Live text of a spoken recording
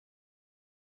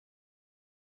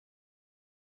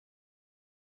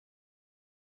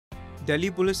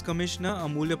Delhi Police Commissioner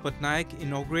Amulya Patnaik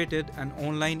inaugurated an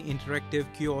online interactive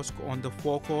kiosk on the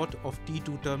forecourt of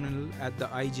T-2 terminal at the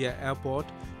IGI Airport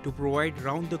to provide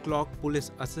round-the-clock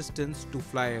police assistance to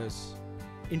flyers.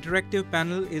 Interactive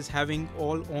panel is having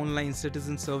all online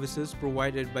citizen services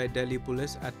provided by Delhi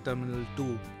Police at Terminal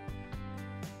 2.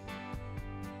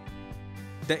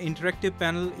 The interactive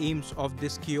panel aims of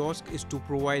this kiosk is to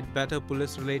provide better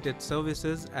police-related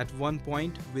services at one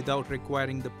point without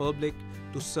requiring the public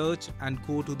to search and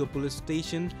go to the police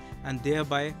station and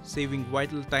thereby saving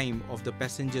vital time of the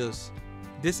passengers.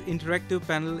 This interactive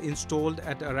panel installed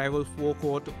at arrival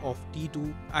forecourt of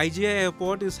T2. IGI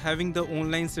Airport is having the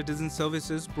online citizen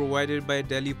services provided by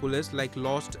Delhi Police like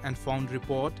lost and found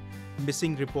report,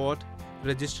 missing report,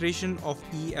 registration of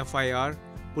e-FIR,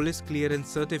 police clearance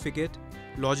certificate,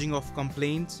 lodging of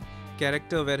complaints,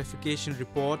 character verification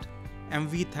report,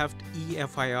 MV theft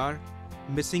e-FIR,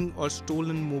 missing or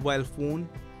stolen mobile phone,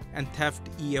 and theft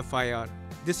e-FIR.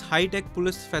 This high-tech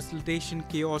police facilitation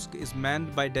kiosk is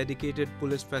manned by dedicated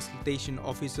police facilitation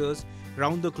officers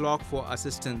round the clock for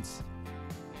assistance.